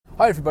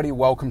Hi everybody,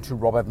 welcome to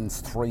Rob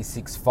Evans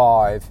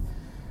 365.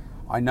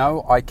 I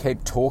know I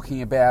keep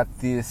talking about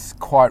this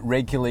quite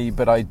regularly,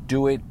 but I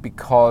do it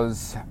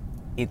because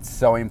it's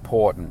so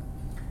important.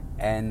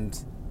 And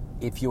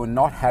if you're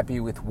not happy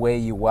with where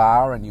you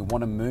are and you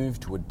want to move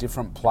to a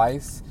different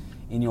place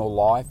in your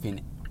life,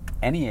 in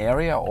any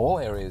area, all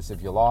areas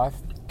of your life,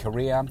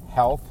 career,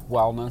 health,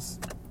 wellness,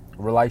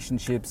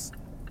 relationships,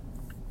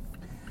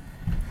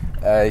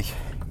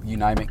 you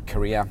name it,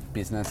 career,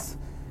 business,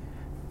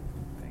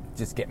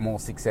 just get more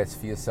success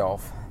for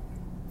yourself,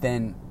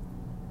 then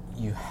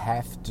you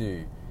have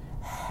to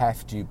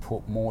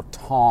put more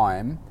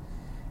time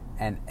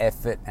and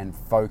effort and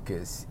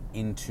focus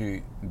into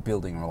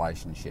building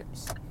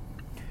relationships.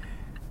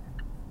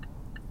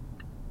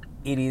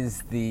 It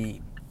is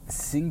the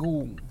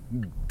single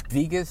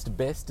biggest,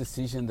 best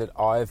decision that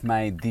I've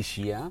made this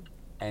year,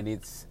 and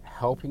it's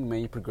helping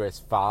me progress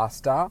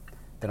faster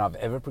than I've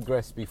ever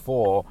progressed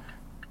before.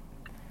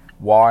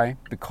 Why?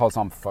 Because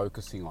I'm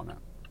focusing on it.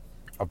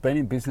 I've been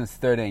in business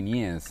 13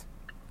 years,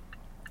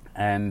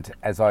 and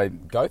as I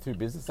go through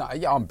business,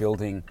 I'm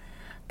building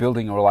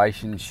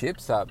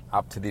relationships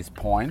up to this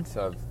point.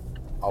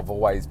 I've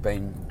always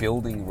been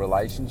building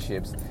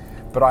relationships,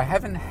 but I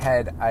haven't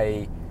had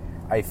a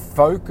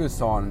focus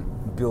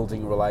on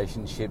building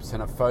relationships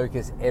and a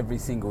focus every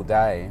single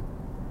day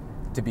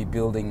to be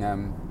building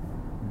them,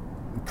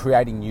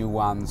 creating new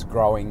ones,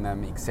 growing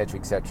them, etc.,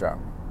 etc.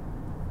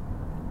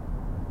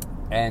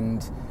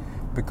 And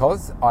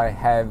because I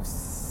have,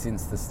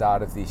 since the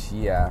start of this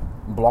year,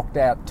 blocked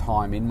out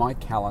time in my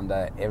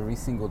calendar every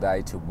single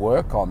day to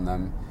work on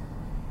them,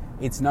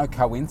 it's no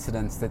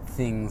coincidence that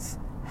things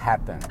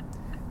happen.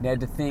 Now,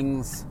 do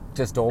things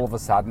just all of a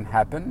sudden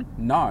happen?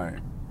 No.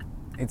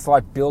 It's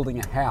like building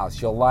a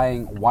house. You're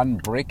laying one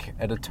brick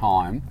at a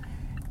time,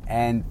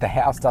 and the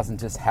house doesn't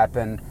just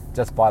happen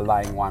just by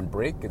laying one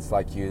brick. It's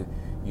like you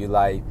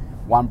lay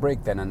one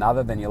brick, then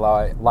another, then you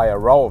lay a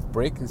row of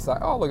bricks, and it's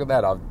like, oh, look at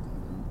that, I've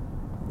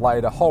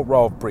laid a whole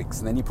row of bricks,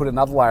 and then you put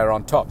another layer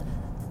on top,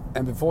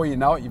 and before you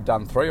know it, you've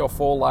done 3 or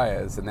 4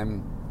 layers, and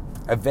then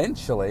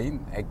eventually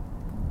it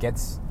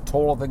gets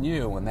taller than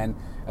you, and then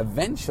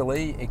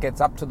eventually it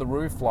gets up to the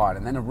roof line,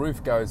 and then a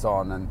roof goes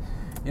on,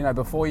 and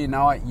before you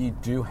know it, you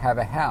do have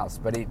a house.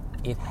 But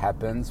it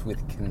happens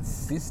with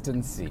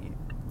consistency,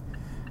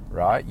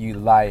 right? You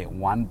lay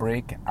one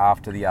brick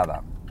after the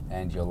other,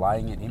 and you're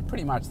laying it in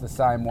pretty much the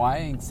same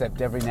way,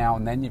 except every now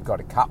and then you've got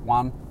to cut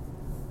one.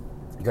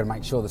 You've got to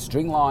make sure the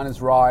string line is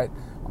right.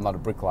 I'm not a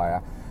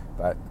bricklayer,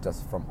 but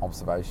just from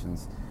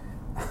observations.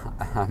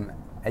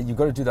 And you've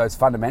got to do those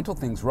fundamental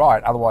things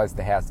right, otherwise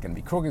the house is going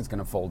to be crooked, it's going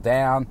to fall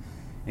down,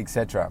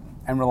 etc.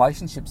 And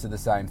relationships are the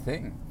same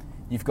thing.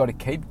 You've got to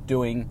keep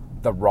doing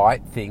the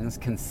right things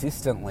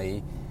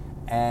consistently,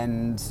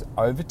 and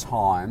over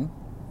time,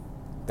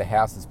 the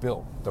house is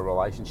built, the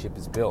relationship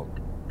is built.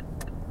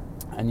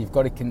 And you've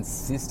got to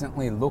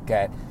consistently look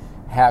at,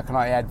 how can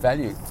I add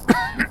value?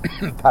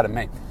 Pardon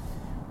me.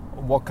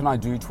 What can I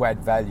do to add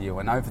value?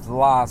 And over the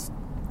last,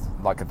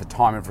 at the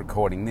time of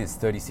recording this,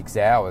 36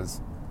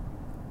 hours,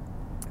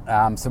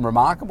 some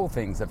remarkable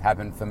things have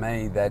happened for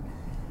me that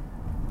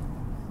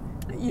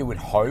I would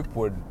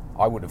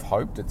have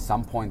hoped at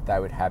some point they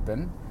would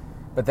happen,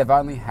 but they've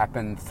only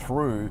happened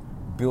through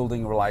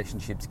building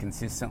relationships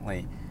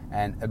consistently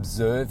and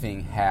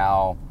observing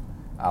how,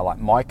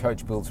 my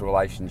coach builds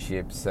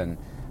relationships, and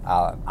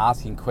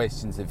asking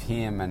questions of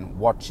him, and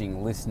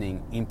watching,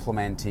 listening,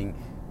 implementing,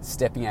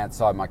 stepping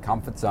outside my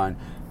comfort zone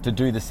to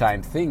do the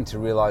same thing, to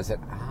realize that,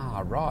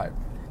 right,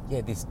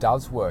 yeah, this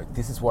does work.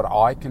 This is what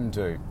I can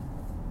do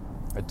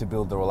to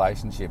build the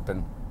relationship.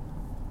 And,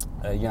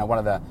 one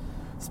of the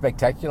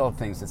spectacular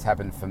things that's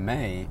happened for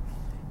me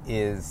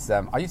is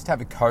I used to have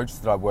a coach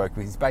that I worked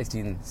with. He's based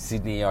in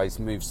Sydney. He's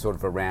moved sort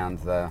of around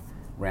the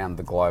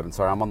globe. And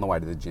sorry, I'm on the way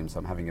to the gym, so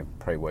I'm having a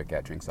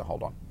pre-workout drink, so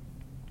hold on.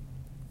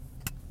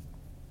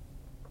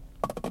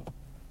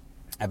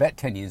 About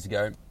 10 years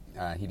ago,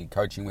 he did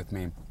coaching with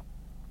me,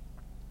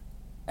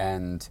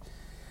 and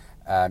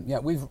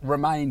we've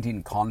remained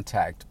in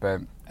contact, but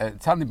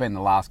it's only been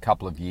the last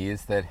couple of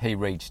years that he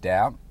reached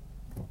out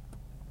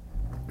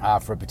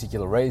for a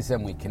particular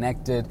reason. We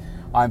connected.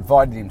 I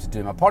invited him to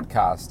do my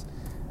podcast,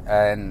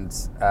 and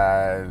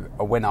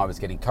when I was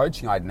getting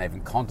coaching, I hadn't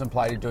even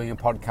contemplated doing a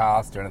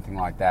podcast or anything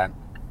like that.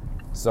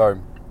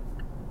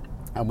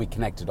 And we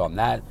connected on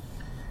that.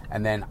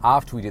 And then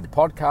after we did the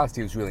podcast,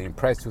 he was really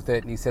impressed with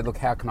it, and he said, look,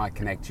 how can I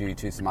connect you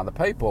to some other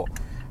people?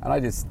 And I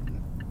just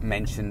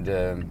mentioned,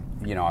 a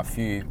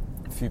few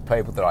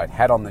people that I'd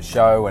had on the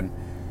show, and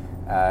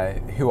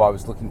who I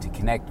was looking to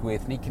connect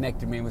with. And he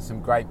connected me with some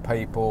great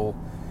people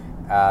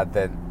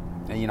that,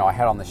 I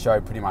had on the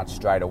show pretty much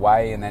straight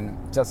away. And then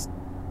just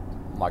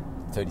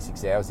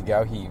 36 hours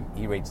ago,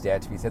 he reached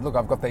out to me and said, look,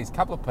 I've got these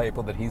couple of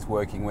people that he's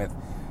working with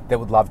that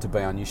would love to be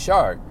on your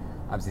show.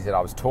 As he said,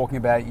 I was talking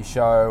about your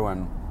show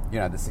and,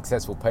 the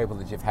successful people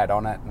that you've had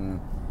on it, and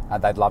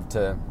they'd love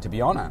to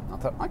be on it. I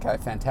thought, okay,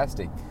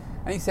 fantastic.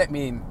 And he sent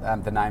me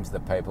the names of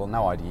the people,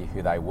 no idea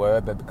who they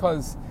were, but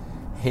because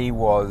he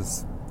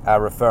was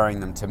referring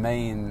them to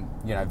me and,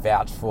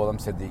 vouched for them,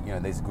 said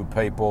that, these are good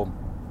people.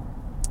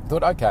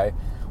 Thought, okay,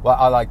 well,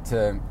 I like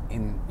to,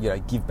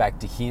 give back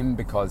to him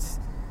because,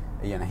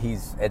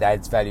 it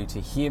adds value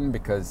to him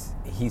because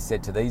he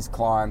said to these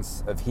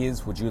clients of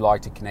his, would you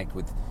like to connect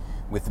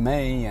with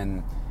me,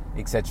 and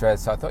etc.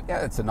 So I thought,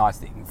 yeah, it's a nice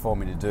thing for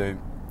me to do.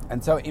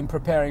 And so in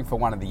preparing for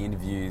one of the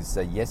interviews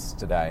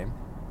yesterday,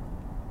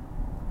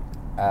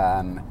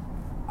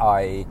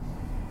 I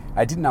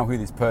didn't know who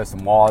this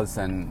person was,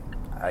 and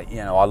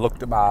I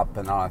looked him up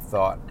and I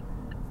thought,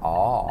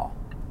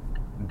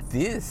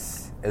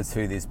 this is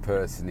who this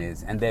person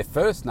is, and their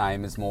first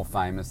name is more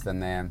famous than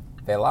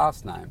their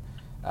last name.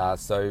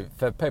 So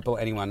for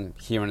anyone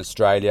here in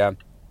Australia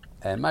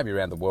and maybe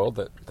around the world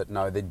that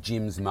know the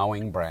Jim's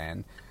Mowing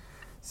brand,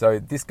 so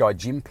this guy,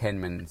 Jim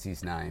Penman's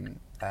his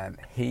name.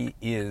 He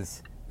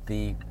is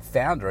the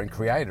founder and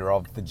creator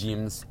of the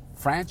Jim's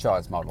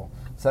franchise model.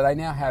 So they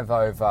now have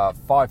over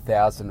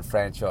 5,000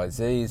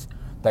 franchisees.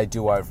 They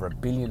do over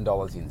 $1 billion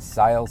in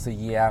sales a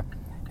year.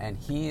 And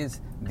here's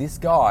this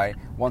guy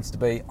wants to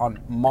be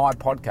on my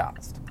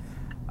podcast.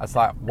 I was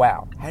like,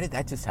 wow, how did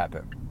that just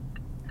happen?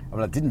 I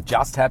mean, it didn't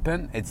just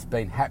happen. It's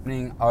been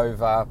happening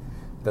over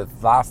the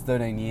last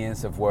 13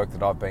 years of work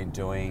that I've been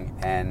doing,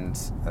 and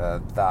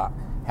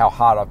how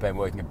hard I've been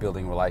working at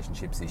building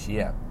relationships this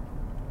year.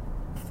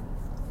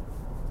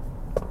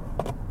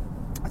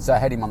 So I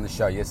had him on the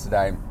show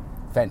yesterday.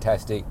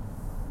 Fantastic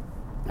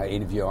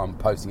interview. I'm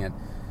posting it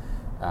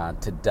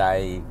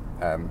today.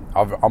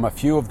 I'm a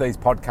few of these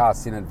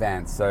podcasts in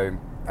advance, so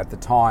at the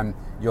time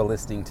you're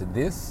listening to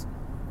this,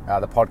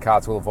 the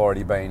podcast will have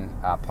already been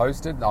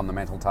posted on the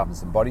Mental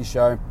Toughness and Body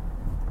Show,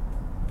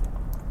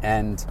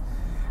 and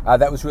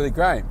that was really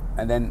great.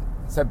 And then,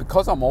 so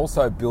because I'm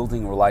also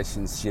building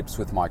relationships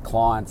with my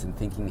clients and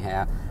thinking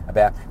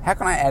about how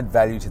can I add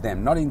value to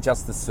them, not in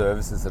just the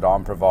services that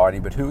I'm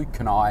providing, but who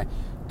can I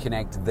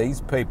connect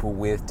these people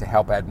with to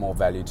help add more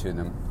value to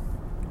them.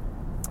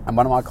 And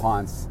one of my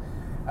clients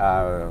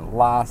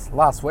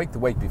last week, the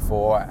week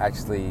before,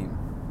 actually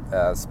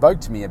spoke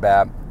to me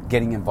about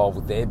getting involved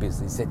with their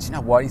business. He said, you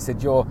know what? He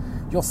said, you're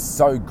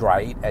so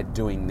great at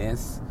doing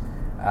this.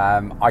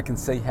 I can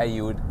see how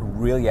you would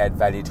really add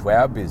value to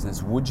our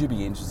business. Would you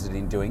be interested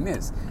in doing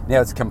this?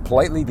 Now, it's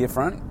completely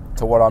different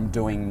to what I'm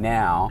doing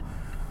now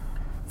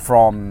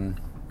from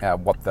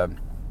what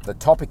the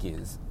topic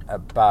is,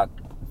 but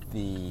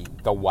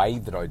the way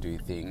that I do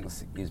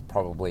things is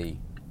probably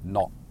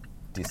not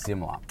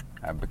dissimilar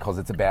because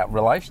it's about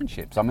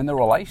relationships. I'm in the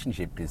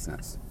relationship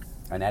business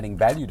and adding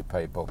value to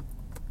people.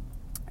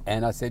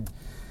 And I said,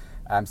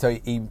 so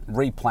he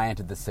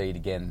replanted the seed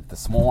again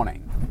this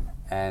morning.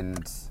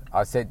 And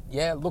I said,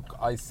 yeah, look,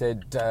 I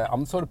said,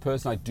 I'm the sort of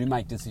person, I do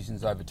make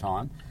decisions over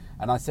time.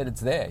 And I said,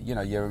 it's there,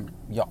 you're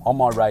on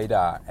my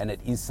radar, and it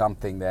is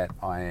something that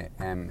I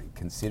am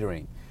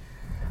considering.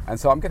 And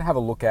so I'm going to have a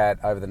look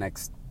at over the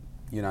next,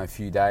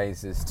 few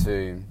days as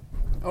to,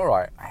 all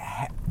right,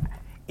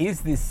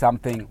 is this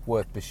something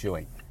worth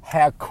pursuing?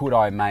 How could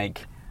I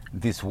make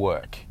this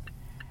work?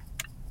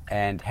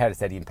 And how does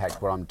that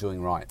impact what I'm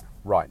doing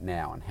right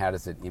now? And how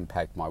does it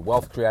impact my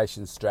wealth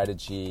creation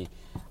strategy?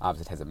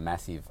 It has a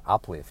massive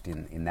uplift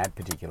in that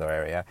particular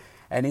area.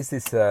 And is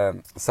this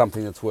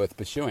something that's worth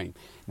pursuing?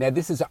 Now,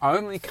 this has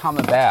only come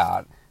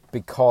about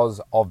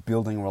because of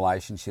building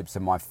relationships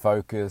and my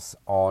focus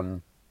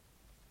on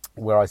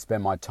where I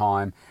spend my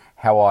time,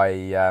 how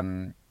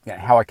I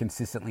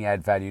consistently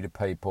add value to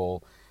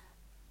people,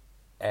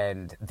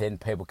 and then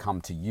people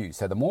come to you.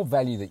 So the more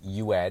value that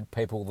you add,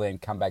 people then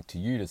come back to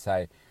you to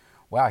say,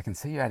 wow, I can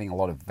see you adding a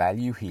lot of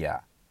value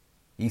here.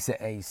 He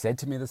said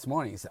to me this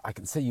morning, he said, I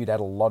can see you'd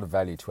add a lot of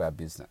value to our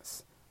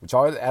business, which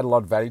I would add a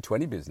lot of value to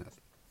any business.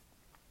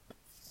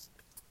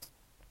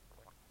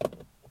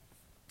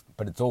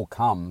 But it all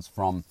comes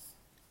from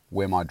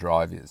where my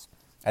drive is.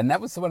 And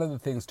that was one of the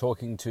things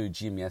talking to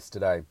Jim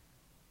yesterday.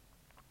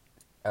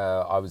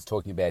 I was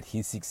talking about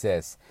his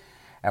success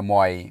and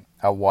why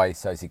he's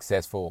so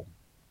successful.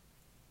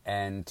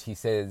 And he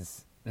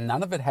says,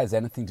 none of it has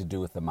anything to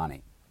do with the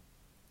money.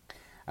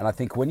 And I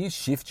think when you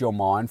shift your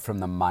mind from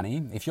the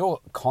money, if you're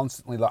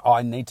constantly like,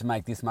 I need to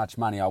make this much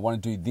money, I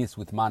want to do this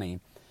with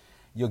money,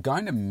 you're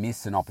going to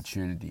miss an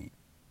opportunity.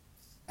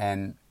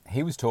 And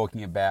he was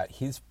talking about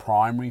his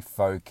primary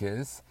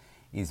focus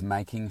is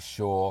making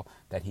sure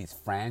that his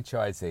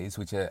franchisees,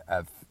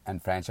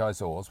 and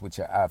franchisors, which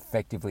are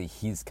effectively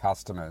his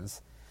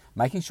customers,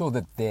 making sure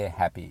that they're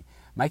happy,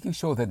 making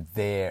sure that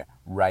they're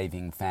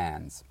raving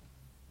fans.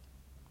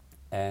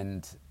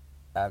 And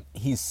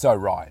he's so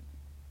right.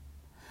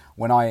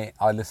 When I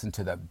listen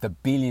to the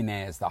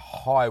billionaires, the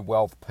high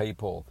wealth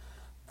people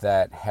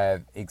that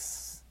have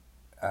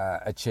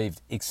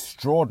achieved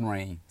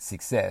extraordinary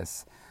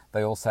success,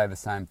 they all say the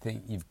same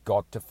thing. You've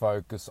got to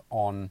focus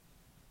on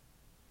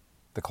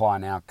the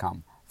client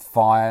outcome.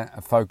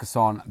 Focus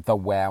on the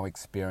wow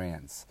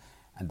experience,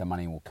 and the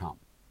money will come.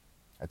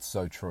 It's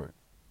so true.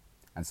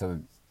 And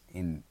so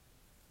in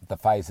the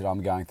phase that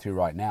I'm going through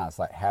right now, it's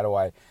like, how do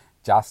I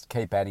just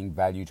keep adding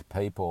value to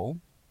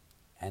people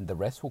and the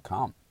rest will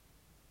come?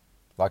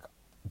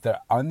 the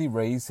only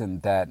reason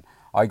that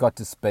I got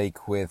to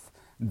speak with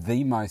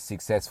the most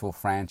successful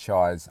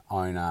franchise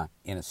owner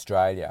in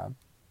Australia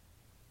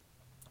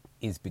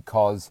is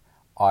because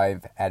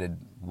I've added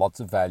lots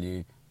of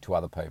value to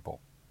other people.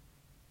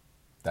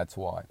 That's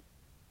why.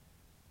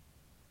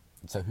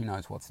 So who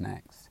knows what's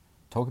next?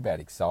 Talk about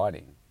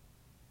exciting.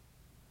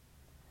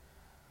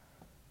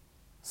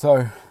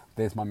 So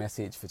there's my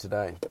message for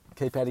today.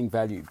 Keep adding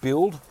value.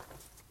 Build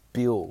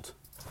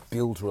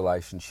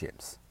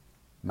relationships.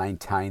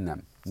 Maintain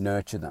them.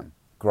 Nurture them.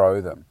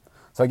 Grow them.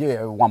 So I'll give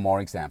you one more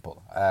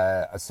example.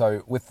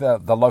 So with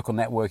the local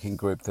networking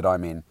group that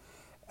I'm in,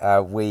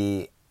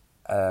 we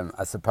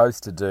are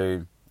supposed to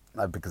do,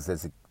 because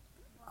there's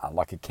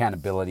like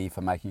accountability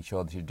for making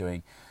sure that you're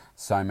doing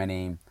so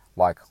many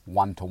like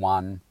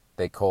one-to-one,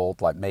 they're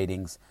called, like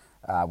meetings,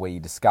 where you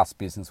discuss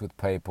business with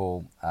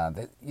people.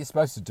 You're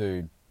supposed to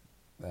do,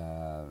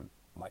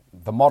 like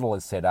the model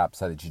is set up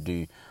so that you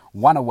do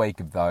one a week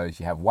of those,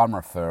 you have one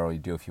referral, you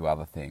do a few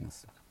other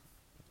things.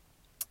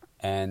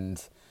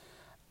 And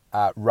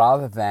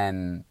rather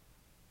than,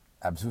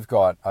 so we've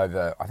got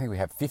over, I think we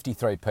have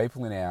 53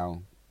 people in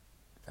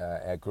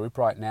our group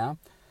right now.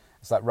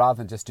 It's like rather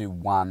than just do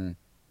one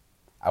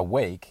a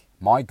week,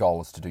 my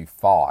goal is to do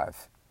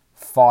five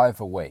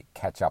a week,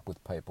 catch up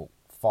with people,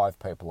 5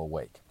 people a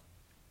week.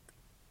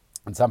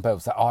 And some people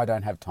say, oh, I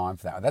don't have time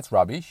for that. That's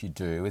rubbish. You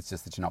do. It's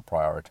just that you're not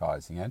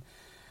prioritizing it.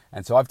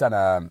 And so I've done,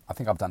 I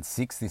think I've done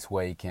 6 this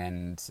week,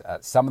 and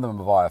some of them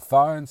are via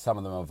phone, some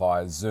of them are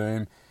via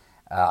Zoom.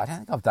 I don't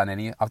think I've done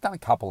any. I've done a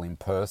couple in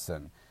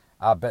person,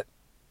 but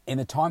in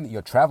the time that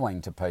you're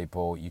traveling to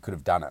people, you could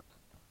have done it.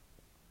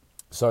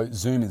 So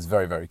Zoom is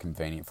very, very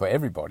convenient for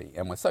everybody,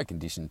 and we're so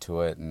conditioned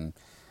to it. And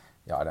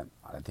yeah, I don't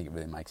think it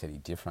really makes any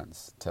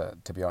difference,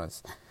 to be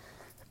honest,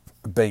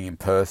 being in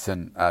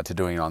person to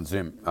doing it on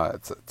Zoom.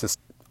 It's just,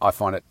 I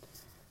find it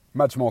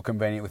much more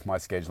convenient with my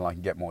schedule. I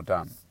can get more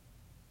done,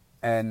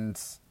 and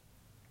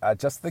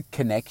just the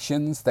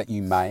connections that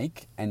you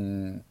make.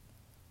 And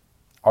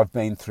I've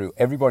been through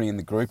everybody in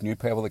the group, new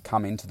people that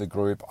come into the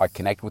group. I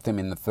connect with them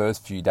in the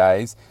first few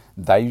days.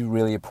 They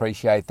really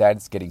appreciate that.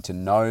 It's getting to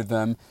know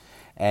them.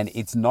 And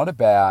it's not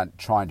about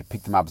trying to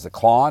pick them up as a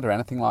client or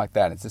anything like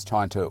that. It's just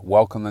trying to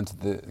welcome them to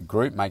the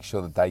group, make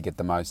sure that they get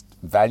the most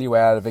value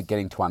out of it,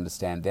 getting to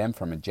understand them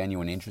from a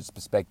genuine interest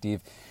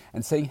perspective,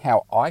 and seeing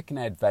how I can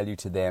add value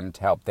to them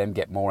to help them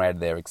get more out of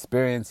their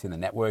experience in the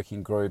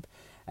networking group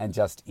and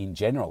just in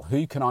general.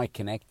 Who can I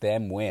connect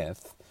them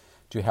with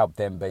to help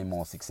them be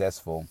more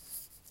successful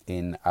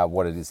in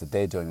what it is that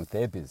they're doing with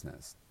their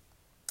business?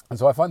 And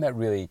so I find that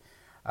really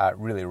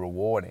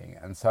rewarding.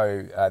 And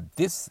so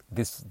this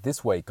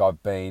week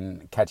I've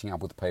been catching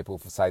up with people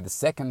for, say, the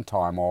second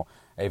time or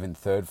even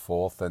third,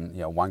 fourth. And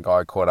one guy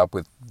I caught up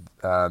with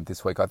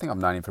this week, I think I've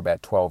known him for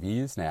about 12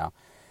 years now.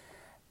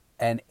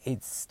 And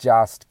it's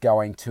just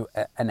going to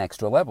an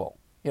extra level,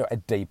 a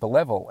deeper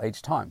level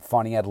each time,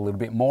 finding out a little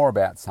bit more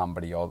about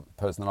somebody or the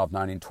person that I've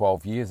known in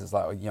 12 years. It's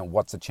like,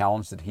 what's the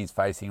challenge that he's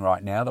facing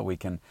right now that we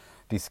can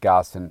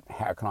discuss, and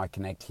how can I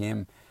connect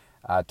him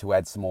to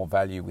add some more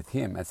value with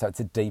him? And so it's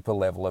a deeper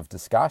level of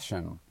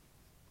discussion.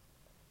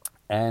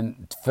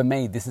 And for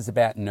me, this is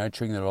about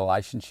nurturing the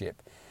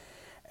relationship.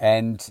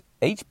 And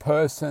each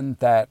person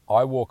that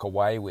I walk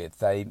away with,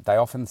 they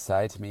often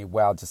say to me,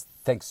 wow, just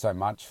thanks so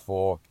much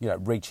for,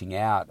 reaching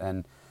out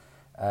and,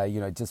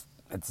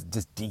 it's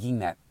just digging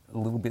that a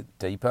little bit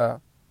deeper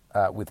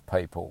with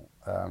people,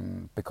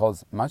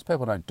 because most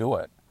people don't do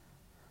it.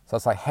 So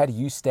it's like, how do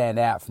you stand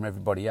out from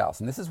everybody else?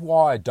 And this is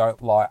why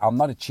I'm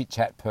not a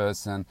chit-chat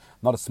person,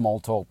 not a small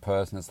talk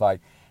person. It's like,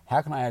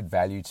 how can I add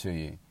value to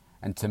you?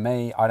 And to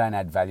me, I don't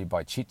add value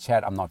by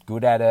chit-chat. I'm not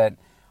good at it.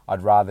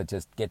 I'd rather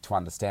just get to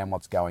understand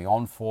what's going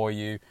on for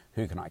you.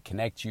 Who can I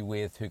connect you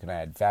with? Who can I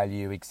add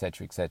value,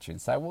 etc., etc.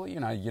 And say, well,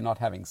 you're not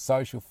having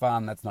social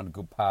fun. That's not a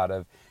good part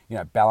of,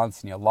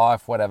 balance in your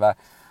life, whatever.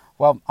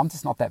 Well, I'm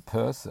just not that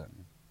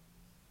person,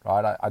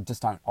 right? I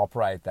just don't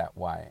operate that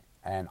way.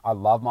 And I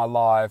love my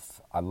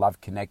life. I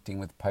love connecting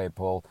with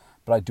people,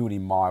 but I do it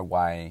in my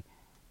way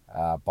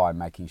by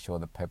making sure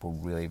that people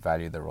really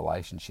value the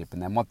relationship.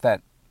 And then what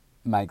that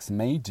makes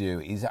me do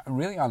is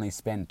really only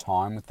spend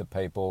time with the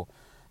people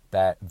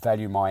that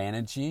value my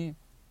energy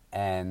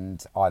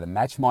and either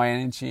match my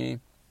energy.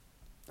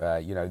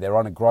 They're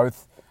on a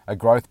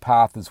growth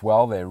path as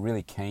well. They're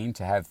really keen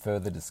to have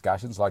further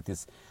discussions like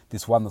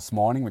this one this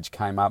morning, which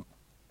came up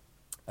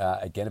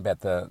again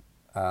about the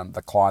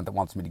client that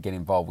wants me to get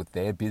involved with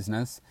their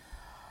business.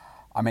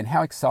 I mean,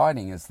 how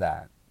exciting is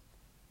that?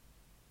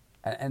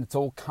 And it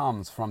all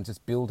comes from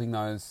just building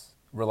those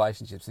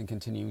relationships and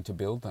continuing to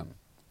build them.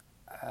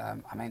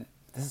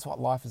 This is what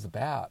life is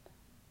about,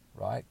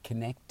 right?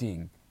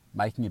 Connecting,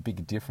 making a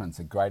bigger difference,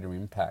 a greater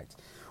impact.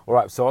 All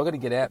right, so I've got to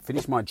get out,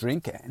 finish my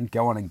drink and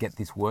go on and get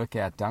this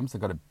workout done. So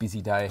I've got a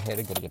busy day ahead.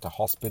 I've got to get to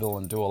hospital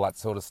and do all that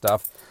sort of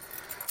stuff.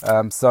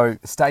 So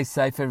stay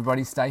safe,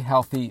 everybody. Stay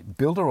healthy.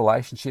 Build a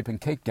relationship and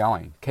keep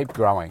going. Keep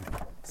growing.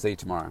 See you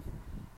tomorrow.